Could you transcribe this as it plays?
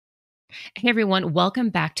Hey everyone, welcome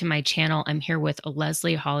back to my channel. I'm here with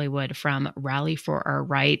Leslie Hollywood from Rally for Our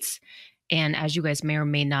Rights. And as you guys may or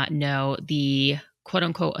may not know, the quote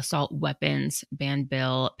unquote assault weapons ban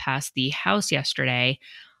bill passed the House yesterday.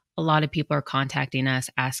 A lot of people are contacting us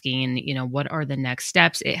asking, what are the next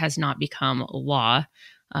steps? It has not become law.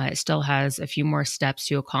 It still has a few more steps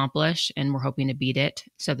to accomplish, and we're hoping to beat it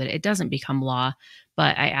so that it doesn't become law.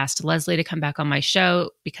 But I asked Leslie to come back on my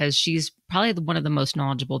show because she's probably one of the most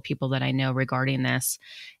knowledgeable people that I know regarding this,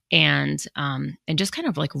 and just kind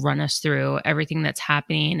of like run us through everything that's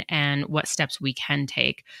happening and what steps we can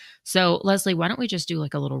take. So, Leslie, why don't we just do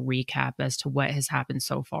like a little recap as to what has happened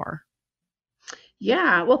so far?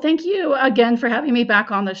 Yeah, well, thank you again for having me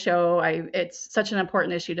back on the show. It's such an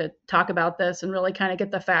important issue to talk about this and really kind of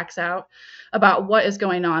get the facts out about what is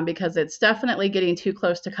going on because it's definitely getting too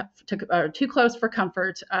close too close for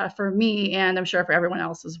comfort for me, and I'm sure for everyone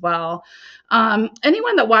else as well.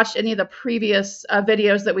 Anyone that watched any of the previous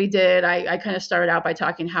videos that we did, I kind of started out by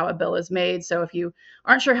talking how a bill is made. So if you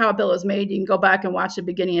aren't sure how a bill is made, you can go back and watch the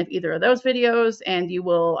beginning of either of those videos, and you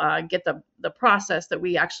will get the process that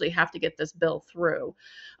we actually have to get this bill through.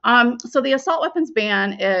 So the assault weapons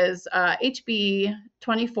ban is HB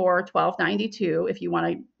 24-1292, if you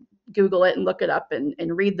want to Google it and look it up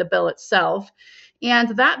and read the bill itself. And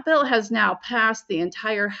that bill has now passed the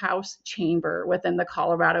entire House chamber within the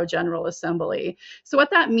Colorado General Assembly. So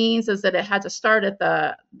what that means is that it had to start at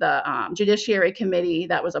the Judiciary Committee.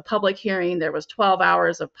 That was a public hearing. There was 12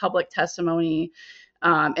 hours of public testimony.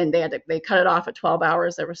 And they cut it off at 12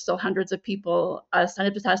 hours. There were still hundreds of people signed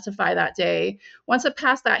up to testify that day. Once it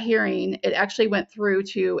passed that hearing, it actually went through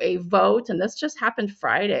to a vote, and this just happened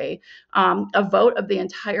Friday, a vote of the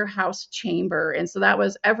entire House chamber. And so that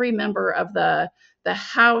was every member of the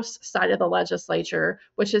House side of the legislature,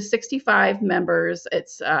 which is 65 members.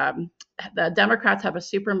 It's the Democrats have a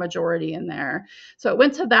super majority in there. So it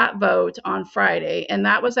went to that vote on Friday, and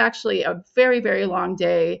that was actually a very, very long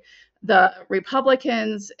day. The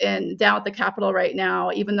Republicans down at the Capitol right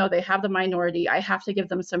now, even though they have the minority, I have to give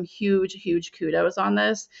them some huge, huge kudos on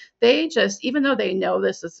this. They just, even though they know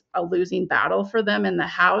this is a losing battle for them in the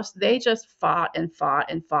House, they just fought and fought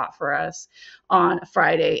and fought for us on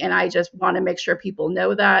Friday. And I just want to make sure people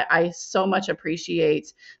know that. I so much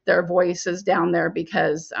appreciate their voices down there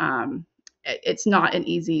because it's not an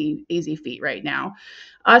easy feat right now.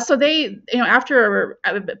 So they, after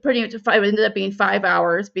pretty much it ended up being 5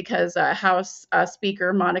 hours because House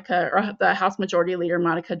Speaker Monica, or the House Majority Leader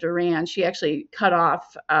Monica Duran, she actually cut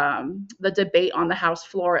off the debate on the House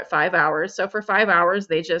floor at 5 hours. So for 5 hours,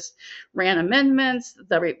 they just ran amendments.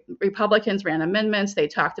 The Republicans ran amendments. They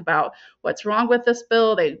talked about what's wrong with this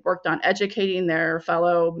bill. They worked on educating their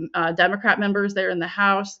fellow Democrat members there in the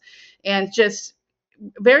House, and just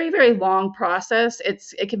very, very long process.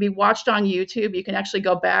 It can be watched on YouTube. You can actually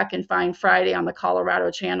go back and find Friday on the Colorado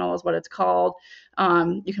channel is what it's called.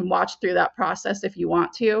 You can watch through that process if you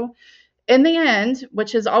want to. In the end,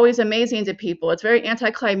 which is always amazing to people, it's very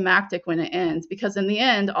anticlimactic when it ends because in the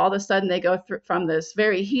end, all of a sudden they go through from this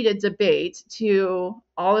very heated debate to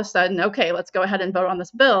all of a sudden, okay, let's go ahead and vote on this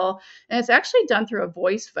bill. And it's actually done through a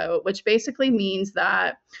voice vote, which basically means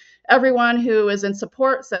that everyone who is in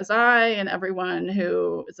support says aye, and everyone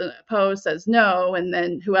who is opposed says no, and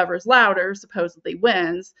then whoever's louder supposedly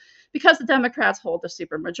wins. Because the Democrats hold the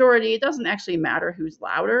supermajority, it doesn't actually matter who's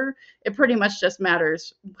louder. It pretty much just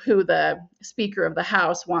matters who the Speaker of the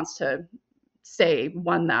House wants to say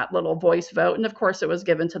won that little voice vote. And of course, it was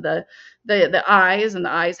given to the ayes, and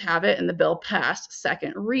the ayes have it, and the bill passed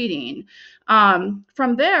second reading.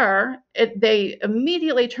 From there, they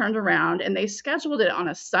immediately turned around and they scheduled it on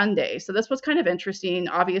a Sunday. So this was kind of interesting.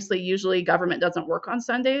 Obviously, usually government doesn't work on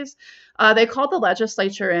Sundays. They called the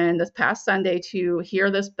legislature in this past Sunday to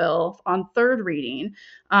hear this bill on third reading.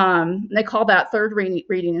 They call that third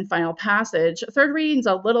reading and final passage. Third reading is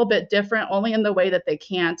a little bit different, only in the way that they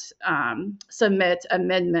can't submit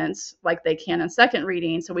amendments like they can in second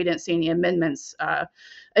reading. So we didn't see any amendments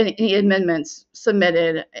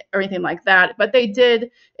submitted or anything like that. But they did.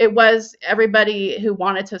 It was everybody who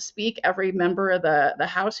wanted to speak. Every member of the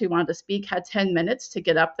House who wanted to speak had 10 minutes to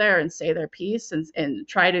get up there and say their piece and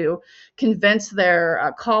try to convince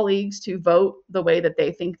their colleagues to vote the way that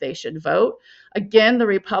they think they should vote. Again, the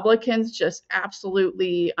Republicans just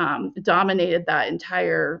absolutely dominated that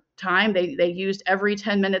entire time. They used every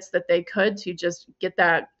 10 minutes that they could to just get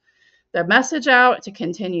the message out, to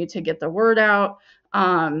continue to get the word out.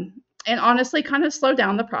 and honestly kind of slow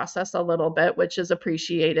down the process a little bit, which is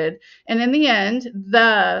appreciated. And in the end,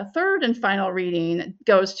 the third and final reading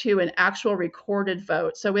goes to an actual recorded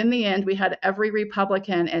vote. So in the end, we had every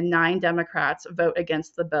Republican and 9 Democrats vote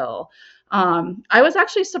against the bill. I was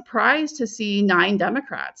actually surprised to see 9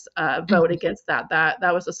 Democrats vote Mhm. against that.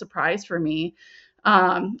 That was a surprise for me.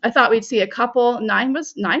 I thought we'd see a couple. 9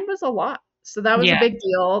 was a lot. So that was a Yeah. big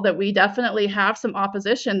deal that we definitely have some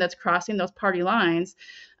opposition that's crossing those party lines.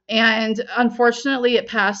 And unfortunately, it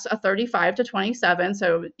passed a 35-27.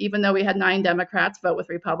 So even though we had 9 Democrats vote with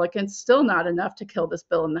Republicans, still not enough to kill this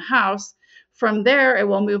bill in the House. From there, it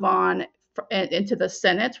will move on into the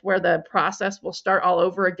Senate, where the process will start all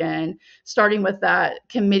over again, starting with that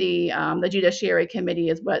committee. The Judiciary Committee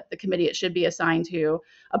is what the committee it should be assigned to.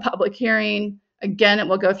 A public hearing. Again, it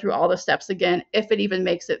will go through all the steps again, if it even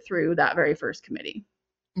makes it through that very first committee.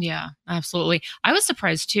 Yeah, absolutely. I was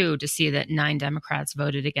surprised too to see that 9 Democrats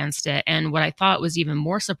voted against it. And what I thought was even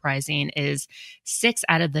more surprising is 6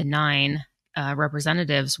 out of the 9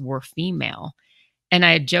 representatives were female. And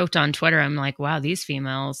I had joked on Twitter, I'm like, wow, these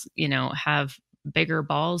females, have bigger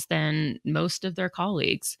balls than most of their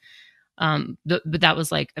colleagues. But that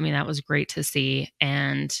was like, I mean, that was great to see.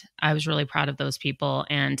 And I was really proud of those people.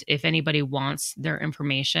 And if anybody wants their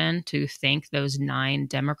information to thank those 9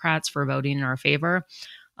 Democrats for voting in our favor,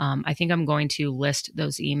 I think I'm going to list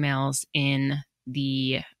those emails in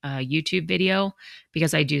the YouTube video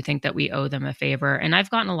because I do think that we owe them a favor. And I've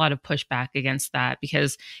gotten a lot of pushback against that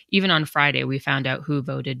because even on Friday, we found out who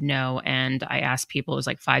voted no. And I asked people, it was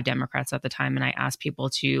like 5 Democrats at the time, and I asked people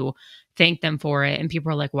to thank them for it. And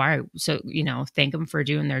people are like, why? So, thank them for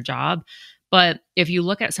doing their job. But if you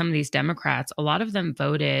look at some of these Democrats, a lot of them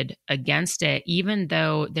voted against it, even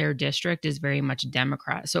though their district is very much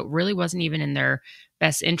Democrat. So it really wasn't even in their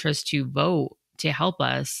best interest to vote to help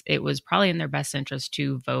us. It was probably in their best interest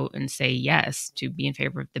to vote and say yes, to be in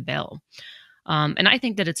favor of the bill. And I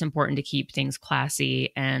think that it's important to keep things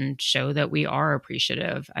classy and show that we are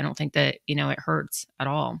appreciative. I don't think that, it hurts at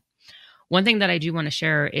all. One thing that I do want to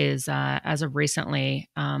share is as of recently,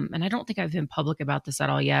 and I don't think I've been public about this at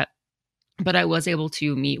all yet, but I was able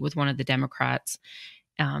to meet with one of the Democrats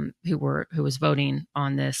who was voting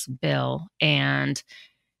on this bill, and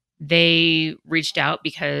they reached out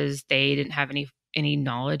because they didn't have any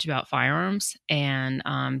knowledge about firearms, and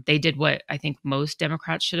they did what I think most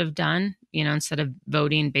Democrats should have done. Instead of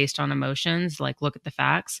voting based on emotions, like look at the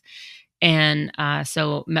facts. And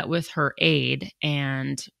so met with her aide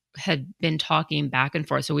and had been talking back and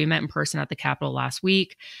forth. So we met in person at the Capitol last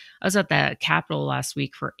week. I was at the Capitol last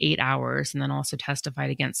week for 8 hours and then also testified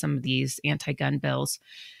against some of these anti-gun bills.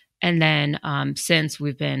 And then since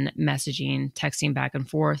we've been messaging, texting back and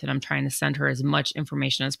forth, and I'm trying to send her as much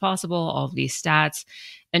information as possible, all of these stats.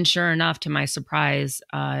 And sure enough, to my surprise,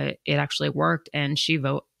 it actually worked, and she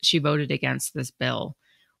voted against this bill,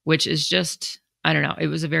 which is just, I don't know. It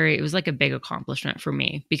was like a big accomplishment for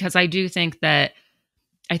me because I think that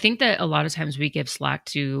a lot of times we give slack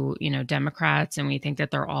to, Democrats, and we think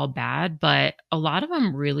that they're all bad, but a lot of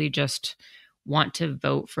them really just want to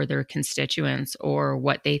vote for their constituents or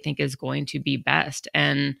what they think is going to be best.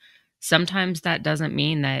 And sometimes that doesn't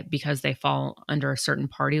mean that because they fall under a certain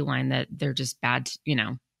party line that they're just bad,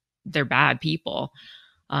 they're bad people.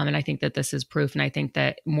 And I think that this is proof. And I think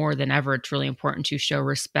that more than ever, it's really important to show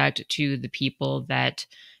respect to the people that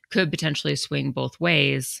could potentially swing both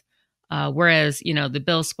ways. Whereas, the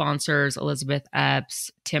bill sponsors, Elizabeth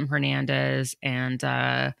Epps, Tim Hernandez, and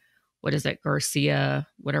what is it, Garcia,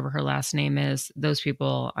 whatever her last name is, those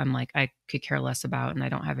people I'm like, I could care less about and I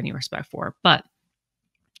don't have any respect for. But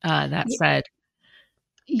that said,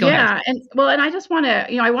 go ahead. Yeah, and well, and I just wanna,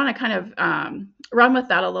 I wanna kind of, run with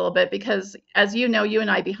that a little bit because as you know, you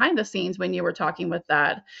and I behind the scenes when you were talking with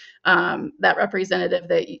that representative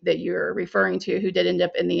that you're referring to who did end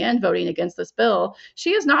up in the end voting against this bill, she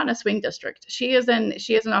is not in a swing district. She is in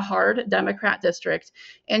a hard Democrat district,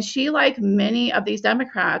 and she, like many of these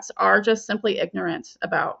Democrats, are just simply ignorant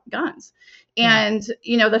about guns. Yeah. And,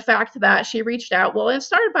 the fact that she reached out, well, it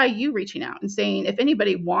started by you reaching out and saying, if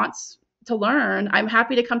anybody wants to learn, I'm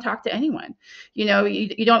happy to come talk to anyone. You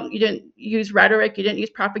didn't use rhetoric, you didn't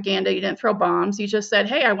use propaganda, you didn't throw bombs. You just said,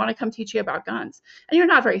 hey, I want to come teach you about guns. And you're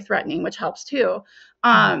not very threatening, which helps too.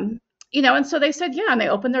 Mhm. And so they said, yeah, and they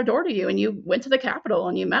opened their door to you, and you went to the Capitol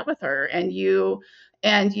and you met with her, and you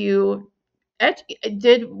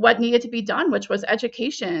did what needed to be done, which was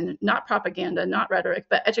education, not propaganda, not rhetoric,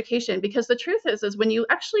 but education. Because the truth is when you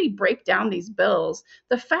actually break down these bills,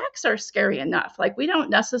 the facts are scary enough. Like, we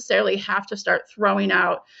don't necessarily have to start throwing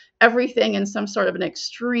out everything in some sort of an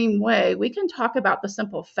extreme way. We can talk about the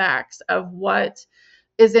simple facts of what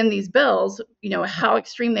is in these bills, how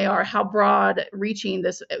extreme they are, how broad reaching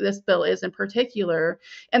this bill is in particular.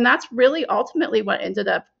 And that's really ultimately what ended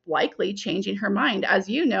up likely changing her mind, as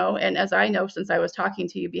you know, and as I know, since I was talking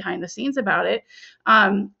to you behind the scenes about it.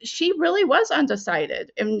 She really was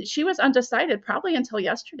undecided, and she was undecided probably until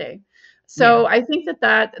yesterday. Yeah. So I think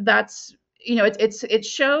that's it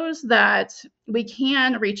shows that we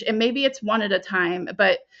can reach, and maybe it's one at a time,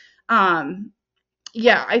 but um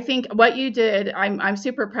yeah, I think what you did, I'm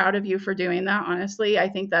super proud of you for doing that, honestly. I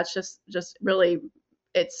think that's just really,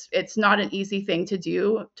 it's not an easy thing to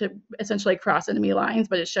do, to essentially cross enemy lines,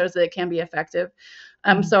 but it shows that it can be effective.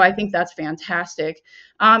 Mhm. So I think that's fantastic.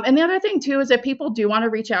 And the other thing too is that people do want to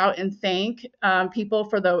reach out and thank people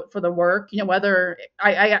for the work. Whether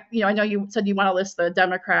I know you said you want to list the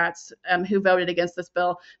Democrats who voted against this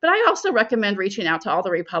bill, but I also recommend reaching out to all the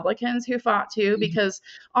Republicans who fought too, Mhm. because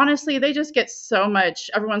honestly, they just get so much.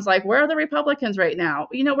 Everyone's like, "Where are the Republicans right now?"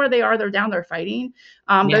 You know where they are? They're down there fighting.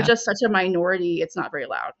 They're Yeah. just such a minority. It's not very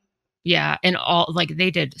loud. Yeah, and all like they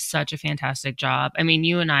did such a fantastic job. I mean,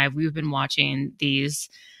 you and I, we've been watching these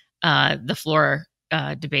the floor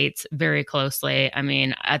debates very closely. I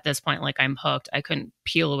mean, at this point, like I'm hooked. I couldn't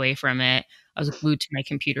peel away from it. I was glued to my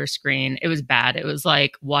computer screen. It was bad. It was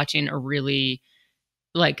like watching a really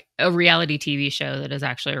like a reality TV show that is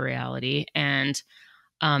actually a reality. And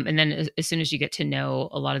then as soon as you get to know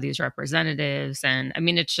a lot of these representatives, and I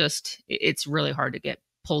mean, it's really hard to get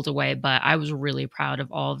pulled away. But I was really proud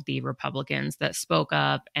of all of the Republicans that spoke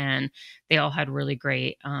up, and they all had really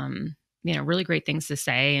great, really great things to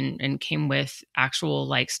say, and came with actual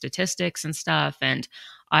like statistics and stuff. And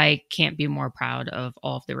I can't be more proud of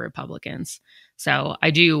all of the Republicans. So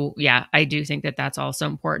I do think that that's also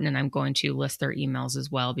important. And I'm going to list their emails as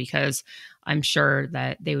well, because I'm sure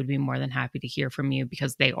that they would be more than happy to hear from you,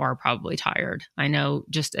 because they are probably tired. I know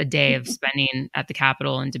just a day of spending at the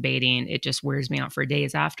Capitol and debating, it just wears me out for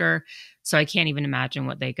days after. So I can't even imagine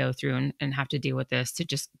what they go through and have to deal with this, to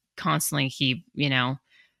just constantly keep,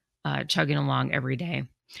 chugging along every day.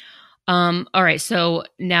 All right. So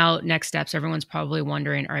now next steps, everyone's probably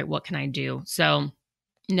wondering, all right, what can I do? So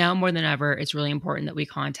now more than ever, it's really important that we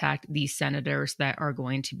contact these senators that are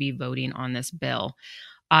going to be voting on this bill.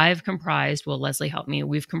 Leslie helped me.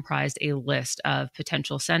 We've comprised a list of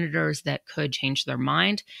potential senators that could change their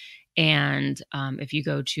mind. And if you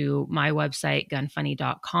go to my website,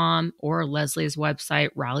 gunfunny.com, or Leslie's website,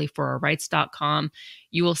 rallyforourrights.com,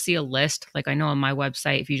 you will see a list. Like I know on my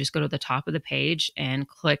website, if you just go to the top of the page and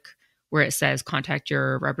click where it says contact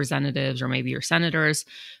your representatives or maybe your senators,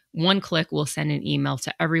 one click will send an email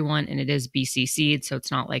to everyone, and it is BCC'd. So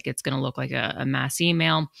it's not like it's going to look like a mass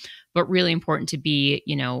email, but really important to be,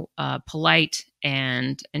 polite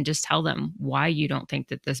and just tell them why you don't think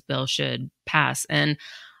that this bill should pass. And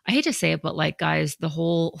I hate to say it, but like, guys, the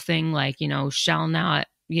whole thing, like, shall not,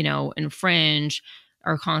 infringe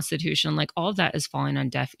our Constitution, like all of that is falling on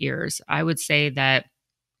deaf ears. I would say that,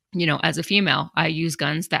 as a female, I use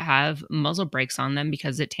guns that have muzzle brakes on them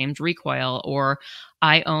because it tames recoil, or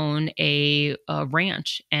I own a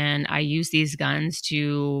ranch and I use these guns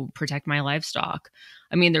to protect my livestock.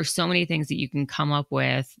 I mean, there's so many things that you can come up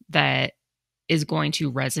with that is going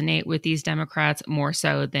to resonate with these Democrats more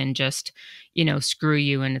so than just, screw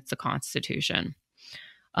you and it's the Constitution.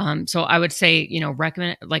 So I would say,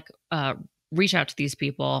 recommend reach out to these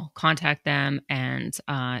people, contact them, and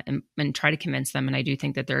try to convince them. And I do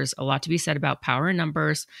think that there's a lot to be said about power in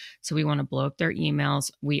numbers. So we want to blow up their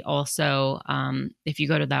emails. We also, if you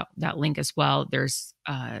go to that link as well, there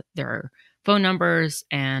are phone numbers,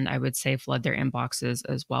 and I would say flood their inboxes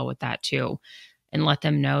as well with that too, and let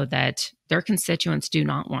them know that their constituents do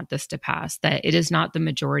not want this to pass, that it is not the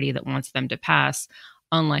majority that wants them to pass,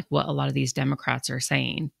 unlike what a lot of these Democrats are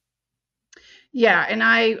saying. Yeah, and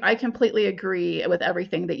I completely agree with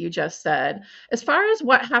everything that you just said. As far as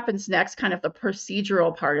what happens next, kind of the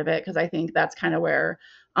procedural part of it, because I think that's kind of where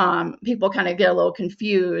people kind of get a little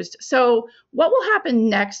confused. So, what will happen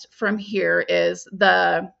next from here is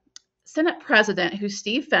the Senate president, who's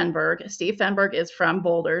Steve Fenberg. Steve Fenberg is from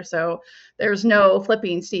Boulder, so there's no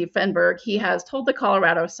flipping Steve Fenberg. He has told the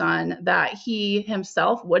Colorado Sun that he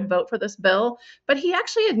himself would vote for this bill, but he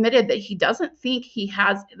actually admitted that he doesn't think he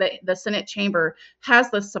has the Senate chamber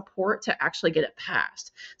has the support to actually get it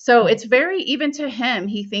passed. So it's very, even to him,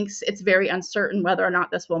 he thinks it's very uncertain whether or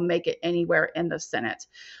not this will make it anywhere in the Senate.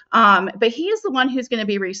 But he is the one who's going to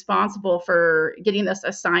be responsible for getting this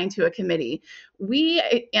assigned to a committee.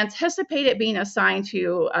 We anticipate it being assigned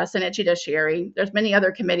to Senate Judiciary. There's many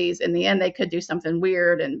other committees. In the end, they could do something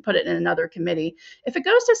weird and put it in another committee. If it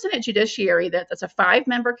goes to Senate Judiciary, that's a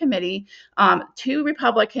 5-member committee, 2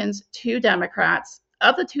 Republicans, 2 Democrats.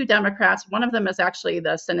 of the two Democrats, one of them is actually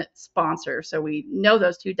the Senate sponsor. So we know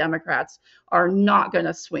those two Democrats are not going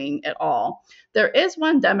to swing at all. There is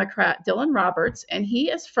one Democrat, Dylan Roberts, and he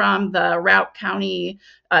is from the Routt County,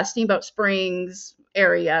 Steamboat Springs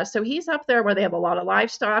area. So he's up there where they have a lot of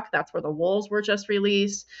livestock. That's where the wolves were just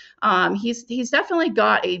released. He's definitely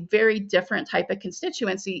got a very different type of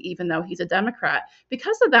constituency, even though he's a Democrat.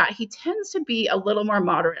 Because of that, he tends to be a little more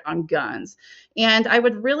moderate on guns. And I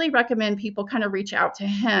would really recommend people kind of reach out to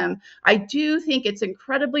him. I do think it's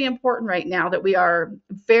incredibly important right now that we are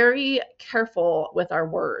very careful with our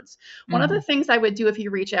words. One of the things I would do if you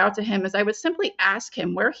reach out to him is I would simply ask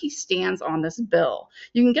him where he stands on this bill.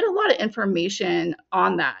 You can get a lot of information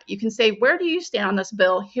on that. You can say, where do you stand on this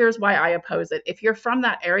bill? Here's why I oppose it. If you're from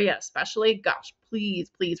that area, especially, gosh, please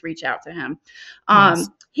reach out to him. Yes.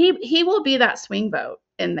 He will be that swing vote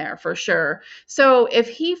in there for sure. So if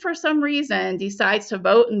he, for some reason, decides to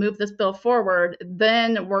vote and move this bill forward,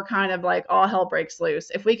 then we're kind of like all hell breaks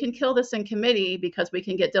loose. If we can kill this in committee because we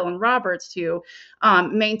can get Dylan Roberts to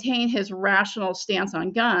maintain his rational stance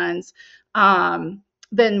on guns,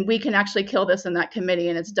 then we can actually kill this in that committee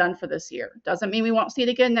and it's done for this year. Doesn't mean we won't see it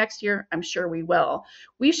again next year. I'm sure we will.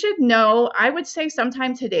 We should know, I would say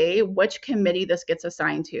sometime today, which committee this gets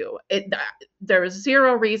assigned to. There is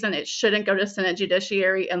zero reason it shouldn't go to Senate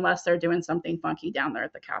Judiciary unless they're doing something funky down there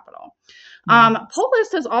at the Capitol.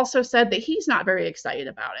 Polis has also said that he's not very excited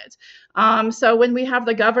about it. So when we have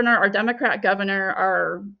the governor, our Democrat governor,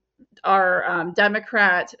 our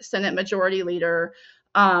Democrat Senate Majority Leader,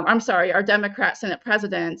 our Democrat Senate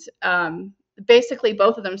President, basically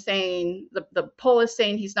both of them saying, the poll is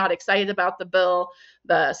saying he's not excited about the bill.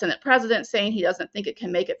 The Senate President saying he doesn't think it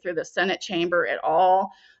can make it through the Senate chamber at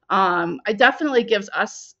all. It definitely gives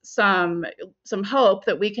us some hope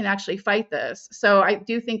that we can actually fight this. So I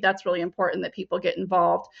do think that's really important that people get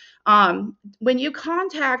involved. When you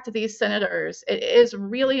contact these senators, it is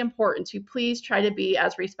really important to please try to be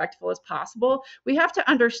as respectful as possible. We have to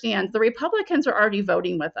understand the Republicans are already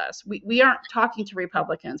voting with us. We aren't talking to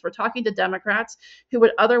Republicans. We're talking to Democrats who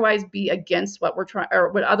would otherwise be against what we're trying, or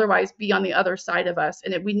would otherwise be on the other side of us.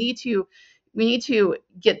 And we need to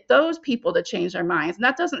get those people to change their minds. And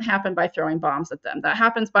that doesn't happen by throwing bombs at them. That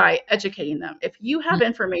happens by educating them. If you have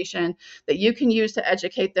information that you can use to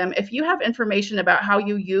educate them, if you have information about how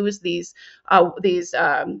you use these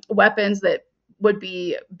weapons that would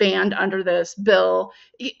be banned under this bill,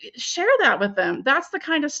 share that with them. That's the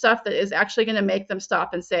kind of stuff that is actually going to make them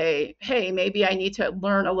stop and say, hey, maybe I need to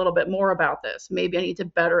learn a little bit more about this. Maybe I need to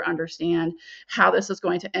better understand how this is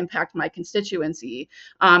going to impact my constituency.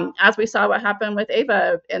 As we saw what happened with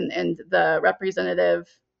Ava and the representative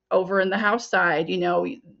over in the House side,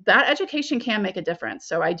 that education can make a difference.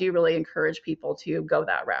 So I do really encourage people to go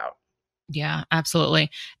that route. Yeah, absolutely.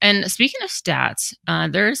 And speaking of stats,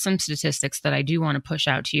 there are some statistics that I do want to push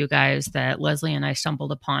out to you guys that Leslie and I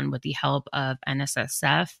stumbled upon with the help of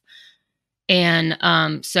NSSF.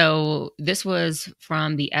 And so this was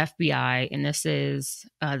from the FBI, and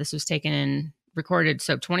this was taken and recorded.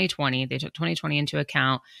 So 2020, they took 2020 into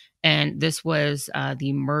account, and this was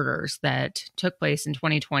the murders that took place in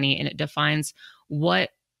 2020, and it defines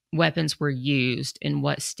what weapons were used in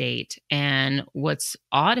what state. And what's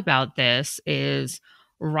odd about this is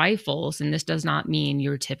rifles, and this does not mean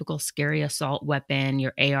your typical scary assault weapon,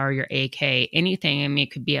 your AR, your AK, anything. I mean,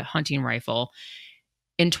 it could be a hunting rifle.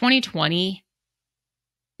 In 2020,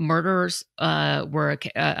 murders were,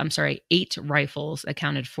 8 rifles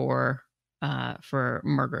accounted for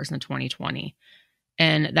murders in 2020.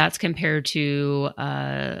 And that's compared to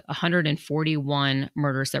 141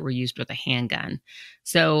 murders that were used with a handgun.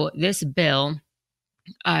 So this bill,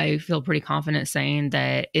 I feel pretty confident saying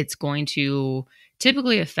that it's going to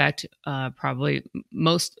typically affect, probably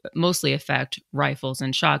mostly affect rifles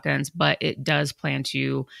and shotguns, but it does plan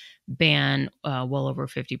to ban well over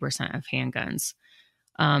 50% of handguns.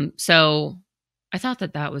 So I thought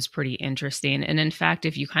that was pretty interesting. And in fact,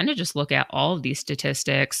 if you kind of just look at all of these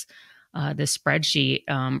statistics, this spreadsheet,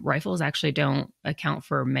 rifles actually don't account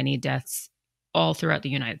for many deaths all throughout the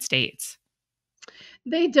United States.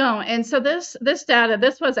 They don't. And so this data,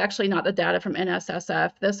 this was actually not the data from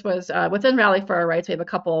NSSF. This was within Rally for Our Rights. We have a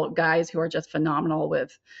couple guys who are just phenomenal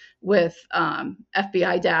with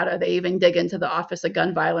FBI data. They even dig into the Office of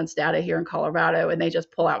Gun Violence data here in Colorado, and they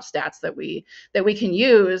just pull out stats that we can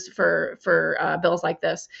use for bills like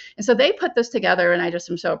this. And so they put this together, and I just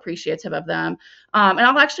am so appreciative of them. And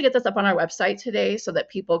I'll actually get this up on our website today so that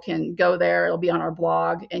people can go there. It'll be on our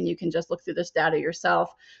blog, and you can just look through this data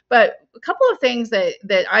yourself. But a couple of things that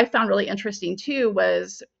I found really interesting too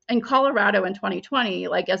was in Colorado in 2020,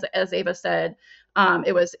 like as Ava said,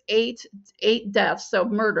 It was eight deaths. So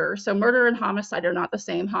murder. So murder and homicide are not the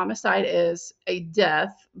same. Homicide is a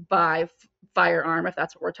death by firearm, if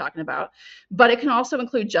that's what we're talking about, but it can also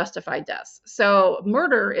include justified deaths. So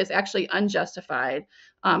murder is actually unjustified.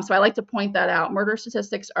 So I like to point that out. Murder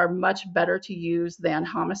statistics are much better to use than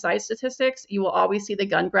homicide statistics. You will always see the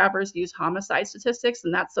gun grabbers use homicide statistics,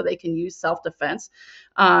 and that's so they can use self-defense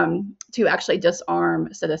to actually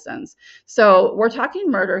disarm citizens. So we're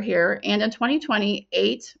talking murder here. And in 2020,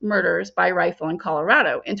 8 murders by rifle in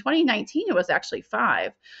Colorado. In 2019, it was actually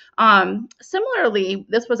 5. Similarly,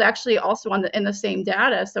 this was actually also in the same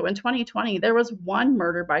data. So in 2020, there was 1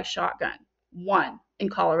 murder by shotgun, 1 in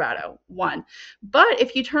Colorado, 1. But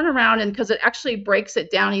if you turn around, and because it actually breaks it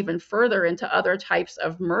down even further into other types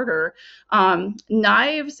of murder,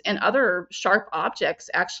 knives and other sharp objects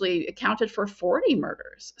actually accounted for 40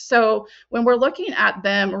 murders. So when we're looking at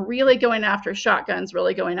them really going after shotguns,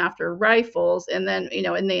 really going after rifles, and then,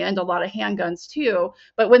 in the end, a lot of handguns too.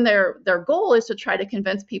 But when their goal is to try to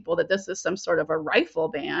convince people that this is some sort of a rifle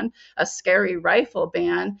ban, a scary rifle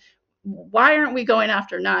ban, why aren't we going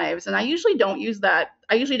after knives? And I usually don't use that.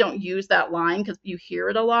 I usually don't use that line because you hear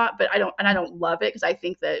it a lot, but I don't love it because I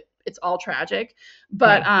think that it's all tragic.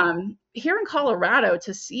 But Yeah. here in Colorado,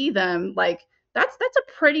 to see them like that's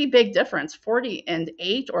a pretty big difference. 40 and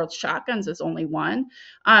 8, or shotguns is only 1.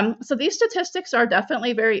 So these statistics are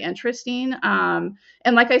definitely very interesting. And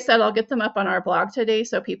like I said, I'll get them up on our blog today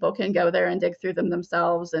so people can go there and dig through them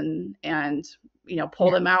themselves and pull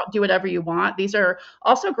Yeah. them out, do whatever you want. These are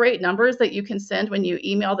also great numbers that you can send when you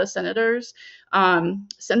email the senators.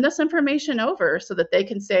 Send this information over so that they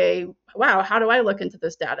can say, wow, how do I look into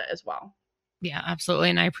this data as well? Yeah,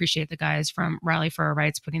 absolutely. And I appreciate the guys from Rally for Our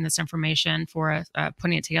Rights putting this information for us,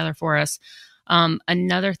 putting it together for us.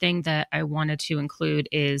 Another thing that I wanted to include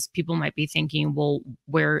is people might be thinking, well,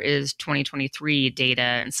 where is 2023 data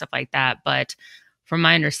and stuff like that? But from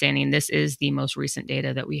my understanding, this is the most recent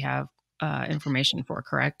data that we have information for,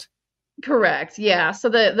 correct? Correct. Yeah. So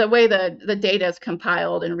the way the data is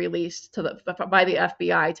compiled and released by the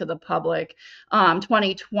FBI to the public,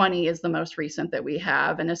 2020 is the most recent that we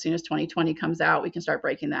have, and as soon as 2020 comes out, we can start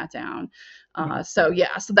breaking that down. Yeah. So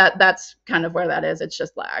yeah, so that's kind of where that is. It's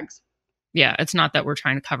just lags. Yeah, it's not that we're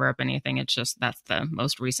trying to cover up anything. It's just that's the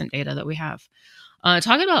most recent data that we have.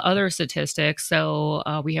 Talking about other statistics,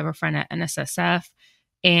 so we have a friend at NSSF,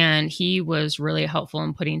 and he was really helpful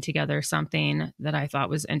in putting together something that I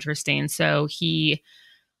thought was interesting. So he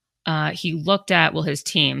looked at, well, his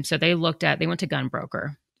team. So they went to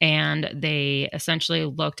Gunbroker, and they essentially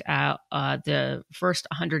looked at the first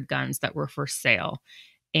 100 guns that were for sale.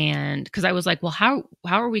 And because I was like, well, how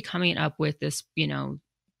are we coming up with this,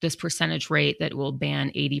 this percentage rate that will ban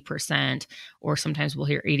 80%, or sometimes we'll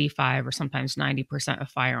hear 85 or sometimes 90% of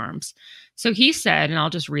firearms. So he said, and I'll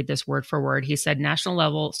just read this word for word. He said, national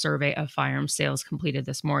level survey of firearms sales completed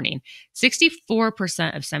this morning.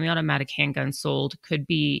 64% of semi-automatic handguns sold could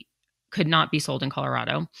not be sold in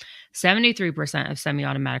Colorado. 73% of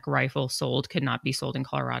semi-automatic rifles sold could not be sold in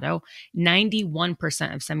Colorado.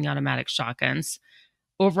 91% of semi-automatic shotguns.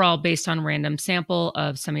 Overall, based on random sample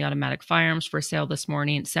of semi-automatic firearms for sale this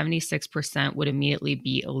morning, 76% would immediately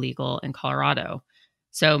be illegal in Colorado.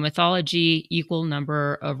 So mythology, equal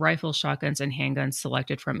number of rifles, shotguns, and handguns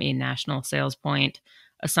selected from a national sales point.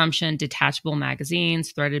 Assumption, detachable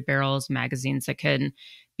magazines, threaded barrels, magazines that can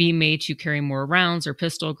be made to carry more rounds, or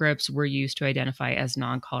pistol grips were used to identify as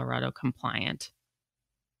non-Colorado compliant.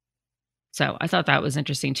 So I thought that was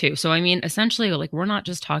interesting too. So, I mean, essentially, like, we're not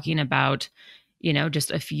just talking about just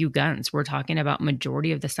a few guns. We're talking about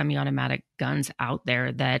majority of the semi-automatic guns out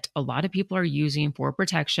there that a lot of people are using for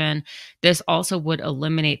protection. This also would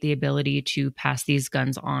eliminate the ability to pass these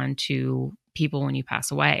guns on to people when you pass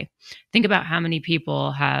away. Think about how many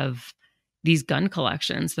people have these gun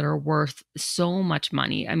collections that are worth so much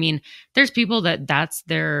money. I mean, there's people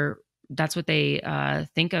that's what they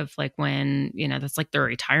think of, like, when, that's like their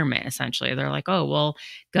retirement, essentially. They're like, oh, well,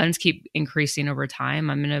 guns keep increasing over time.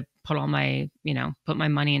 I'm going to put all my, put my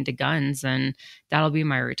money into guns, and that'll be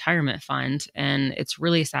my retirement fund. And it's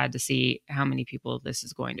really sad to see how many people this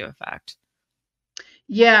is going to affect.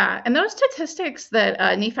 Yeah, and those statistics that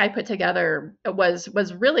Nephi put together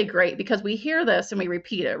was really great because we hear this and we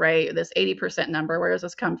repeat it, right? This 80% number. Where does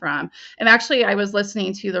this come from? And actually, I was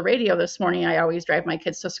listening to the radio this morning. I always drive my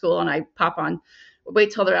kids to school, and I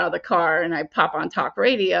wait till they're out of the car, and I pop on talk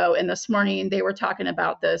radio. And this morning, they were talking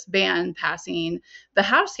about this ban passing the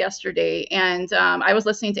House yesterday, and I was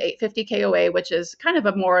listening to 850 KOA, which is kind of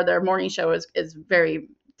their morning show is very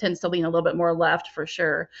tends to lean a little bit more left for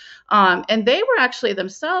sure. And they were actually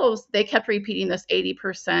themselves, they kept repeating this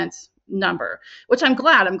 80% number, which I'm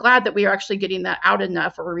glad. I'm glad that we are actually getting that out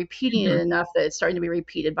enough, or we're repeating it Mhm. enough that it's starting to be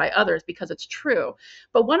repeated by others, because it's true.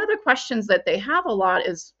 But one of the questions that they have a lot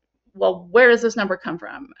is, well, where does this number come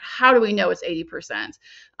from? How do we know it's 80%?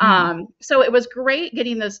 Mhm. So it was great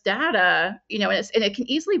getting this data, and it can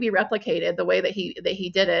easily be replicated the way that he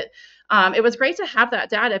did it. It was great to have that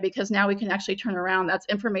data, because now we can actually turn around. That's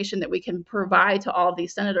information that we can provide to all of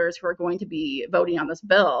these senators who are going to be voting on this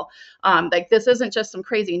bill. Like, this isn't just some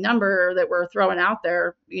crazy number that we're throwing out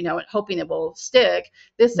there, hoping it will stick.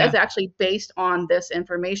 This is Yeah. actually based on this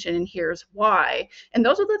information, and here's why. And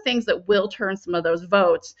those are the things that will turn some of those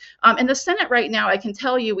votes. In the Senate right now, I can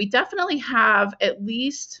tell you we definitely have at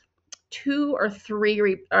least two or three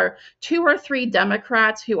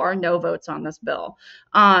Democrats who are no votes on this bill.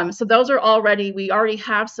 So those are we already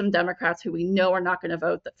have some Democrats who we know are not going to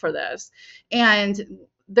vote for this. And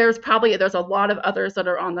there's a lot of others that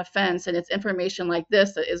are on the fence, and it's information like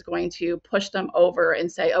this that is going to push them over and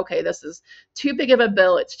say, okay, this is too big of a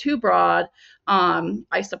bill. It's too broad.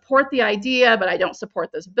 I support the idea, but I don't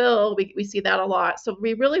support this bill. We see that a lot. So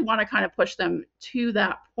we really want to kind of push them to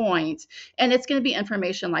that point. And it's going to be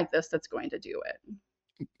information like this that's going to do it.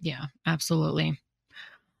 Yeah, absolutely.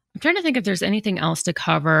 I'm trying to think if there's anything else to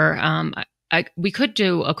cover. We could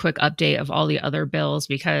do a quick update of all the other bills,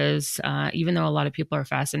 because even though a lot of people are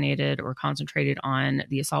fascinated or concentrated on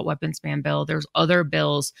the assault weapons ban bill, there's other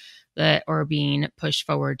bills that are being pushed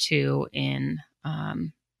forward too in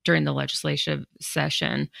during the legislative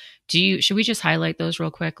session. Should we just highlight those real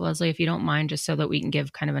quick, Leslie, if you don't mind, just so that we can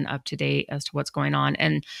give kind of an up to date as to what's going on?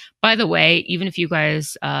 And by the way, even if you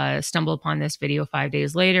guys stumble upon this video 5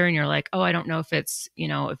 days later and you're like, oh, I don't know if it's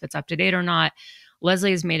up to date or not,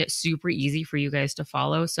 Leslie has made it super easy for you guys to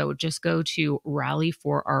follow. So just go to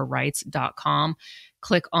rallyforourrights.com,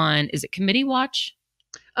 click on, is it Committee Watch,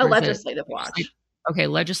 A or is it legislative watch. Okay,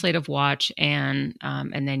 Legislative Watch, and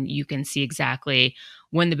then you can see exactly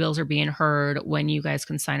when the bills are being heard, when you guys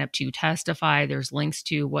can sign up to testify. There's links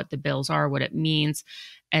to what the bills are, what it means,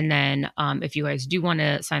 and then if you guys do want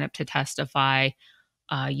to sign up to testify,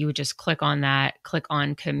 you would just click on that, click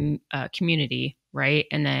on community, right,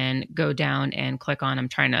 and then go down and click on. I'm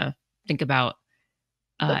trying to think about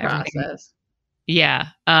The everything. process. Yeah,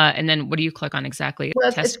 and then what do you click on exactly? Well,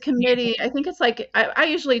 it's Testimony. committee. I think it's like I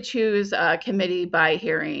usually choose committee by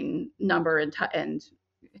hearing number and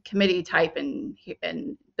committee type and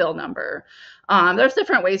bill number. There's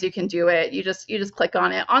different ways you can do it. You just click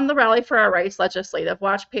on it on the Rally for Our Rights Legislative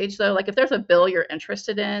Watch page. Though, like if there's a bill you're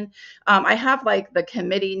interested in, I have like the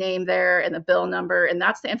committee name there and the bill number, and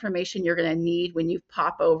that's the information you're going to need when you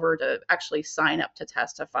pop over to actually sign up to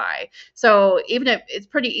testify. So even if it's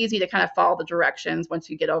pretty easy to kind of follow the directions once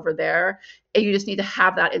you get over there, and you just need to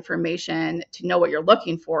have that information to know what you're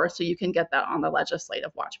looking for, so you can get that on the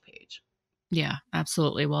Legislative Watch page. Yeah,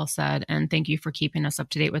 absolutely. Well said. And thank you for keeping us up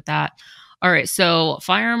to date with that. All right. So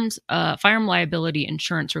firearm liability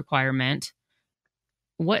insurance requirement.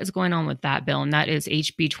 What is going on with that bill? And that is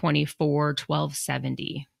HB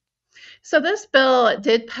 24-1270. So this bill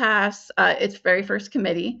did pass its very first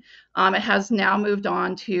committee. It has now moved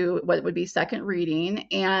on to what would be second reading,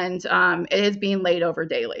 and it is being laid over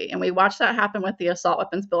daily. And we watched that happen with the assault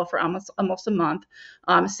weapons bill for almost a month.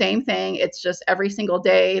 Same thing. It's just every single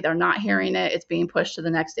day they're not hearing it. It's being pushed to the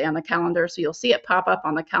next day on the calendar. So you'll see it pop up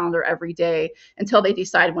on the calendar every day until they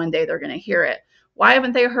decide one day they're going to hear it. Why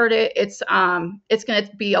haven't they heard it? It's going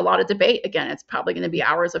to be a lot of debate again. It's probably going to be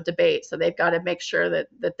hours of debate. So they've got to make sure that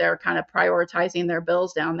they're kind of prioritizing their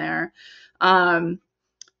bills down there.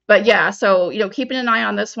 But yeah, so keeping an eye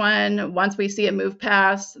on this one. Once we see it move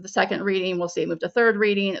past the second reading, we'll see it move to third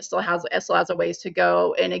reading. It still has a ways to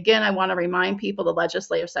go. And again, I want to remind people the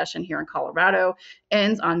legislative session here in Colorado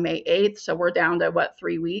ends on May 8th. So we're down to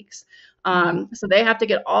 3 weeks. So they have to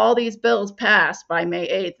get all these bills passed by May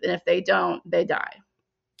 8th. And if they don't, they die.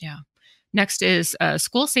 Yeah. Next is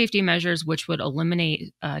school safety measures, which would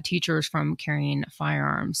eliminate teachers from carrying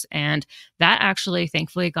firearms. And that actually,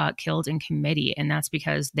 thankfully, got killed in committee. And that's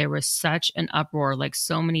because there was such an uproar, like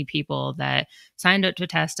so many people that signed up to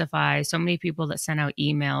testify, so many people that sent out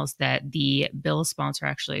emails, that the bill sponsor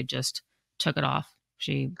actually just took it off.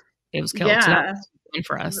 It was killed. So that Yeah. was a win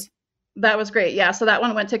for us. That was great. Yeah, so that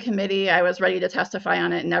one went to committee. I was ready to testify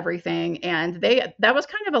on it and everything, and that was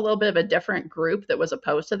kind of a little bit of a different group that was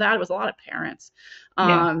opposed to that. It was a lot of parents,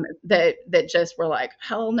 Yeah. that just were like,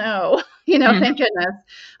 "Hell no," Mhm. thank goodness.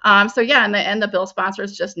 So yeah, and the bill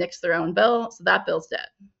sponsors just nixed their own bill, so that bill's dead.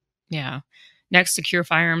 Yeah. Next, secure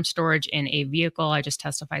firearm storage in a vehicle. I just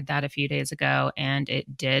testified that a few days ago, and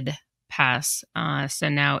it did pass. So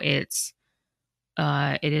now it's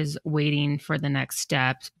It is waiting for the next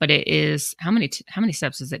steps, but it is how many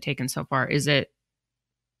steps has it taken so far? Is it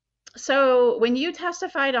So when you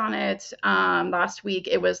testified on it last week,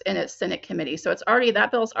 it was in its Senate committee. So it's already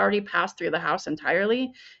that bill's already passed through the House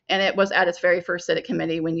entirely, and it was at its very first Senate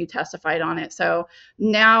committee when you testified on it. So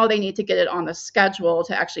now they need to get it on the schedule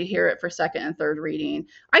to actually hear it for second and third reading.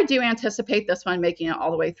 I do anticipate this one making it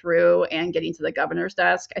all the way through and getting to the governor's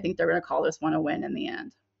desk. I think they're going to call this one a win in the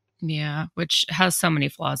end. yeah, which has so many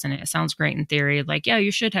flaws in it. It sounds great in theory, like, yeah,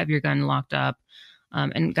 you should have your gun locked up.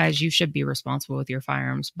 And guys, you should be responsible with your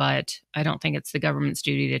firearms, but I don't think it's the government's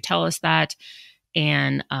duty to tell us that.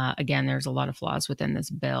 And again, there's a lot of flaws within this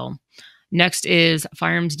bill. Next is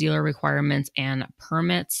firearms dealer requirements and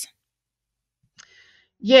permits.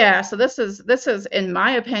 Yeah, so this is, in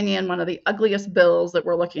my opinion, one of the ugliest bills that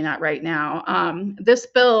we're looking at right now. This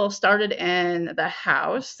bill started in the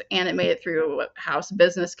House and it made it through House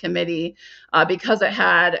Business Committee because it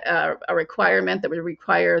had a requirement that would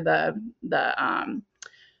require the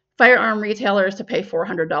firearm retailers to pay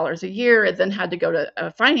 $400 a year. It then had to go to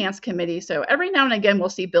a finance committee. So every now and again, we'll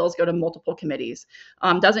see bills go to multiple committees.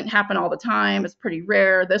 Doesn't happen all the time. It's pretty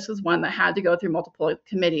rare. This is one that had to go through multiple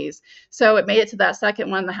committees. So it made it to that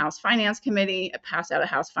second one, the House Finance Committee. It passed out of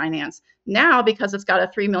House Finance. Now, because it's got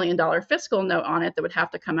a $3 million fiscal note on it that would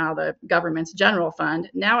have to come out of the government's general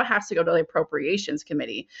fund, now it has to go to the Appropriations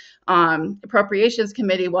Committee. Appropriations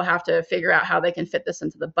Committee will have to figure out how they can fit this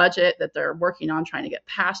into the budget that they're working on trying to get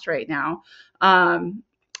passed right now.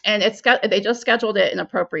 And they just scheduled it in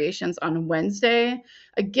appropriations on Wednesday.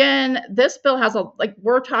 Again, this bill has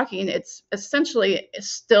we're talking, it's essentially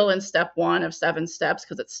still in step one of 7 steps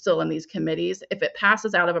because it's still in these committees. If it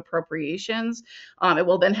passes out of appropriations, it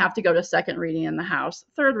will then have to go to second reading in the House,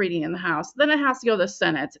 third reading in the House, then it has to go to the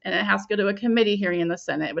Senate, and it has to go to a committee hearing in the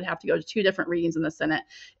Senate. It would have to go to 2 different readings in the Senate.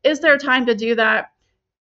 Is there time to do that?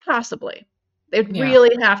 Possibly. They'd Yeah,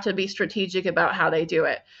 really have to be strategic about how they do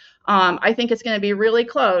it. I think it's going to be really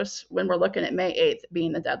close when we're looking at May 8th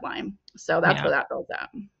being the deadline. So that's yeah. where that bill's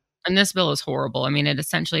at. And this bill is horrible. I mean, it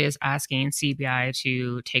essentially is asking CBI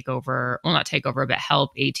to take over, well, not take over, but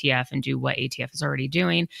help ATF and do what ATF is already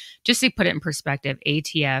doing. Just to put it in perspective,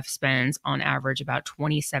 ATF spends on average about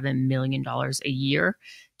 $27 million a year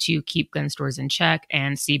to keep gun stores in check,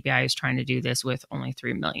 and CBI is trying to do this with only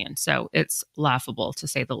 $3 million. So it's laughable to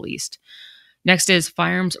say the least. Next is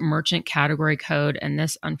Firearms Merchant Category Code, and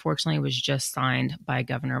this unfortunately was just signed by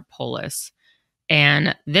Governor Polis.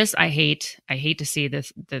 And this I hate. I hate to see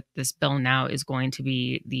this that this bill now is going to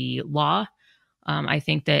be the law. I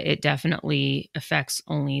think that it definitely affects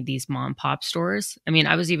only these mom and pop stores. I mean,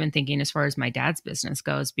 I was even thinking as far as my dad's business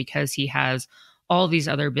goes, because he has all these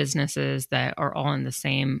other businesses that are all in the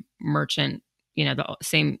same merchant,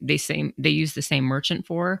 they use the same merchant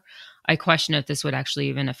for. I question if this would actually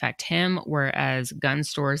even affect him, whereas gun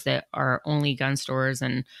stores that are only gun stores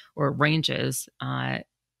and or ranges,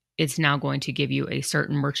 it's now going to give you a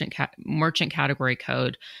certain merchant category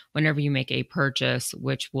code whenever you make a purchase,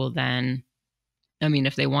 which will then, I mean,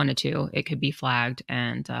 if they wanted to, it could be flagged,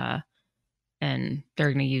 and they're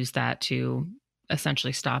going to use that to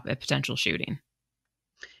essentially stop a potential shooting.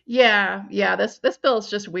 Yeah. This bill is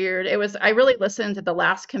just weird. I really listened to the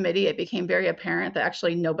last committee. It became very apparent that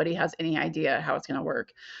actually nobody has any idea how it's going to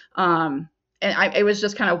work. And it was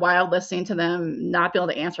just kind of wild listening to them not be able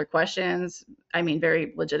to answer questions. I mean,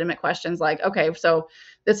 very legitimate questions like, okay, so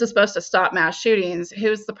this is supposed to stop mass shootings.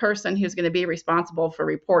 Who's the person who's going to be responsible for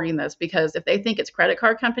reporting this? Because if they think it's credit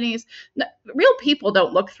card companies, real people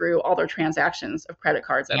don't look through all their transactions of credit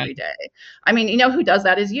cards Yeah. every day. I mean, you know who does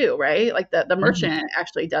that is you, right? Like the Mhm. merchant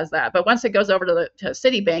actually does that. But once it goes over to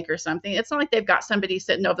Citibank or something, it's not like they've got somebody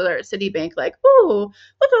sitting over there at Citibank like, oh,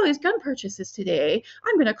 look at all these gun purchases today.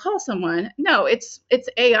 I'm going to call someone. No, it's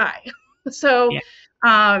AI. So, Yeah.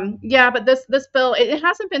 yeah, but this bill, it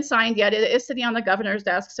hasn't been signed yet. It is sitting on the governor's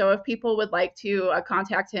desk. So if people would like to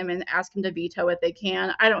contact him and ask him to veto it, they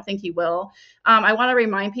can. I don't think he will. I want to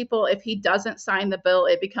remind people, if he doesn't sign the bill,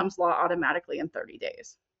 it becomes law automatically in 30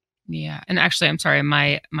 days. Yeah. And actually, I'm sorry,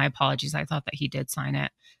 my apologies. I thought that he did sign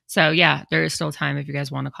it. So yeah, there is still time if you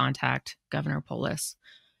guys want to contact Governor Polis.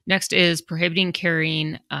 Next is prohibiting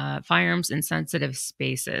carrying firearms in sensitive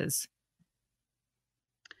spaces.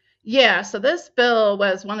 Yeah, so this bill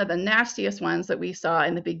was one of the nastiest ones that we saw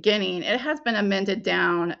in the beginning. It has been amended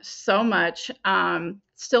down so much.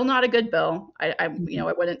 Still not a good bill. Mhm.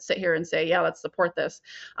 I wouldn't sit here and say, yeah, let's support this.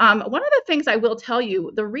 One of the things I will tell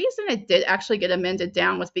you, the reason it did actually get amended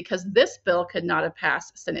down was because this bill could not have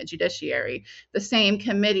passed Senate Judiciary, the same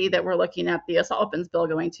committee that we're looking at the assault weapons bill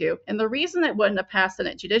going to. And the reason it wouldn't have passed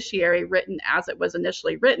Senate Judiciary written as it was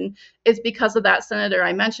initially written is because of that senator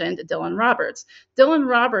I mentioned, Dylan Roberts. Dylan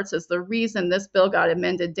Roberts is the reason this bill got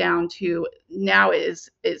amended down to now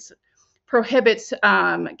is prohibits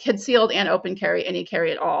concealed and open carry, any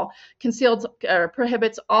carry at all. Concealed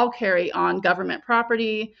prohibits all carry on government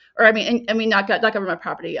property, or not government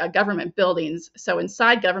property, government buildings. So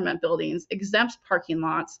inside government buildings, exempts parking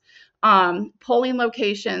lots, polling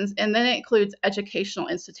locations, and then it includes educational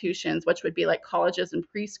institutions, which would be like colleges and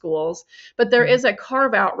preschools. But there Mhm. is a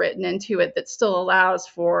carve out written into it that still allows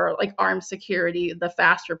for like armed security, the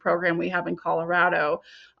FASTER program we have in Colorado.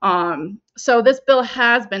 So this bill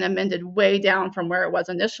has been amended way down from where it was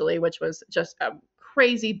initially, which was just a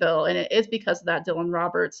crazy bill. And it is because of that Dylan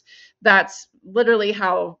Roberts. That's literally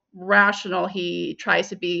how rational he tries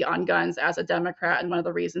to be on guns as a Democrat. And one of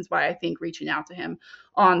the reasons why I think reaching out to him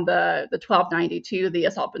on the 1292, the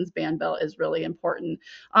assault weapons ban bill, is really important.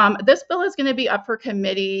 This bill is going to be up for a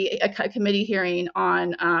committee hearing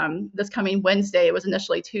on this coming Wednesday. It was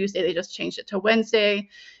initially Tuesday. They just changed it to Wednesday.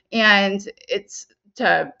 And it's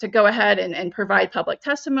to go ahead and provide public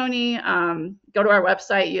testimony. Go to our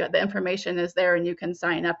website. The information is there, and you can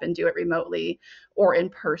sign up and do it remotely or in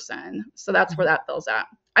person. So that's where Mhm. that bill's at.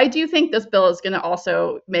 I do think this bill is going to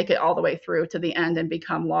also make it all the way through to the end and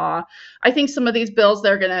become law. I think some of these bills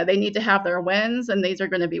they need to have their wins, and these are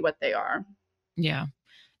going to be what they are. Yeah.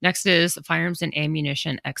 Next is firearms and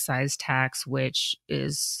ammunition excise tax, which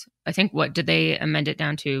is, I think, what did they amend it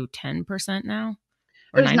down to 10% now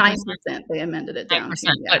or It was 9%? 9%. They amended it down to,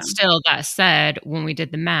 9%. yeah. But still, that said, when we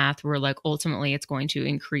did the math, we're like, ultimately, it's going to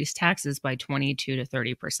increase taxes by 22 to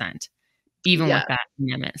 30%, even with Yeah. that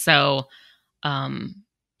amendment. So, um,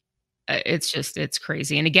 it's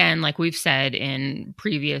crazy. And again, like we've said in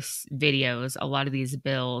previous videos, a lot of these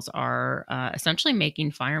bills are essentially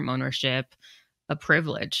making firearm ownership a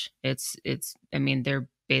privilege. I mean, they're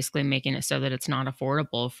basically making it so that it's not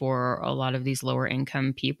affordable for a lot of these lower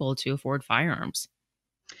income people to afford firearms.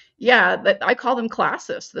 Yeah, that I call them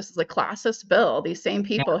classists. This is a classist bill. These same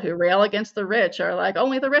Yeah. people who rail against the rich are like,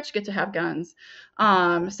 only the rich get to have guns.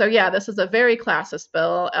 So yeah, this is a very classist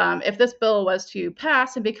bill. If this bill was to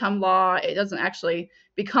pass and become law, it doesn't actually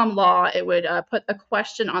become law. It would put a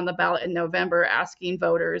question on the ballot in November asking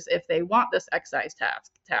voters if they want this excise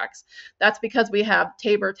tax. That's because we have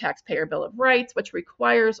Tabor Taxpayer Bill of Rights, which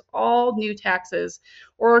requires all new taxes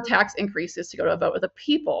or tax increases to go to a vote of the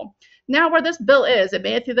people. Now, where this bill is, it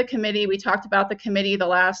made it through the committee. We talked about the committee the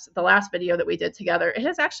last video that we did together. It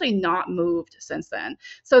has actually not moved since then.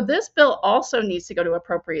 So this bill also needs to go to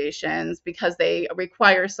appropriations because they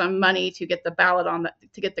require some money to get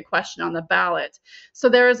the question on the ballot. So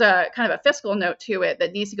there is a kind of a fiscal note to it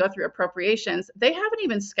that needs to go through appropriations. They haven't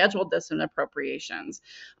even scheduled this in appropriations.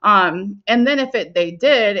 And then if they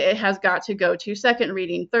did, it has got to go to second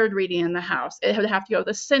reading, third reading in the House. It would have to go to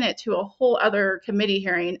the Senate to a whole other committee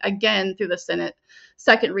hearing again through the Senate,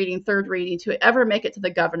 second reading, third reading to ever make it to the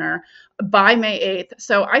governor by May 8th.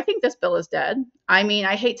 So I think this bill is dead. I mean,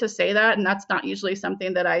 I hate to say that, and that's not usually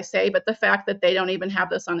something that I say, but the fact that they don't even have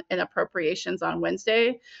this in appropriations on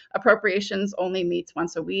Wednesday, appropriations only meets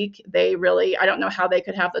once a week. I don't know how they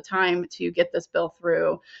could have the time to get this bill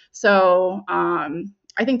through. So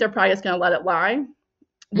I think they're probably just going to let it lie.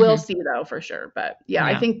 We'll Mhm. see though for sure. But yeah,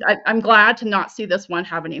 I Yeah. think I'm glad to not see this one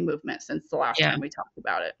have any movement since the last Yeah. time we talked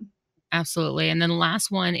about it. Absolutely. And then the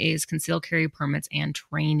last one is concealed carry permits and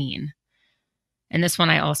training. And this one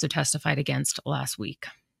I also testified against last week.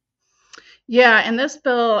 Yeah, and this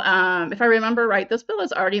bill, if I remember right, this bill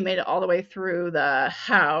has already made it all the way through the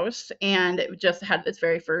House, and it just had its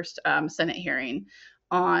very first Senate hearing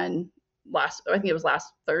on I think it was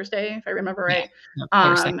last Thursday, if I remember Yeah. right. No,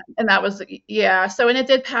 Thursday. And that was, yeah, so, and it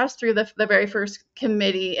did pass through the very first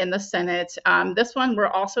committee in the Senate. This one, we're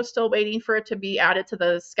also still waiting for it to be added to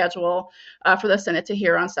the schedule for the Senate to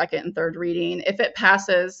hear on second and third reading. If it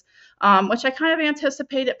passes, which I kind of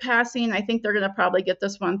anticipate it passing, I think they're going to probably get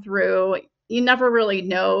this one through. You never really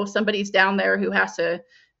know. Somebody's down there who has to,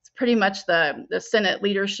 it's pretty much the Senate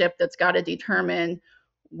leadership that's got to determine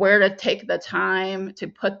where to take the time to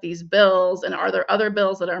put these bills, and are there other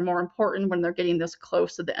bills that are more important when they're getting this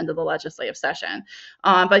close to the end of the legislative session.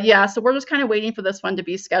 But yeah, so we're just kind of waiting for this one to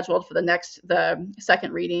be scheduled for the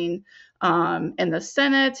second reading in the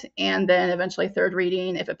Senate, and then eventually third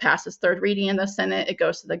reading. If it passes third reading in the Senate, it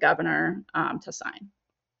goes to the governor to sign.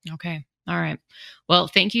 Okay. All right. Well,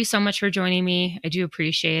 thank you so much for joining me. I do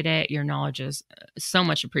appreciate it. Your knowledge is so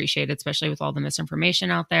much appreciated, especially with all the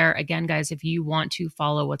misinformation out there. Again, guys, if you want to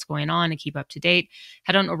follow what's going on and keep up to date,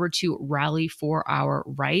 head on over to Rally for Our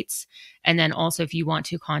Rights. And then also, if you want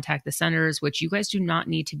to contact the senators, which you guys do not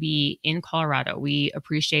need to be in Colorado, we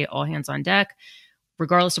appreciate all hands on deck.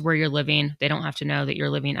 Regardless of where you're living, they don't have to know that you're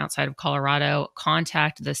living outside of Colorado.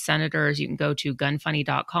 Contact the senators. You can go to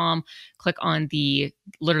gunfunny.com, click on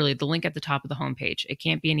literally the link at the top of the homepage. It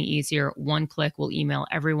can't be any easier. One click will email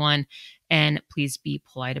everyone, and please be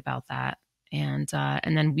polite about that. And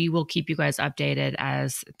then we will keep you guys updated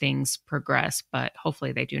as things progress, but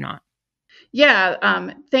hopefully they do not. Yeah,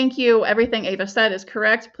 thank you. Everything Ava said is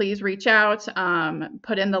correct. Please reach out,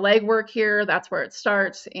 put in the legwork here. That's where it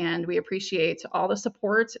starts. And we appreciate all the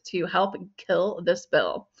support to help kill this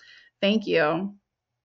bill. Thank you.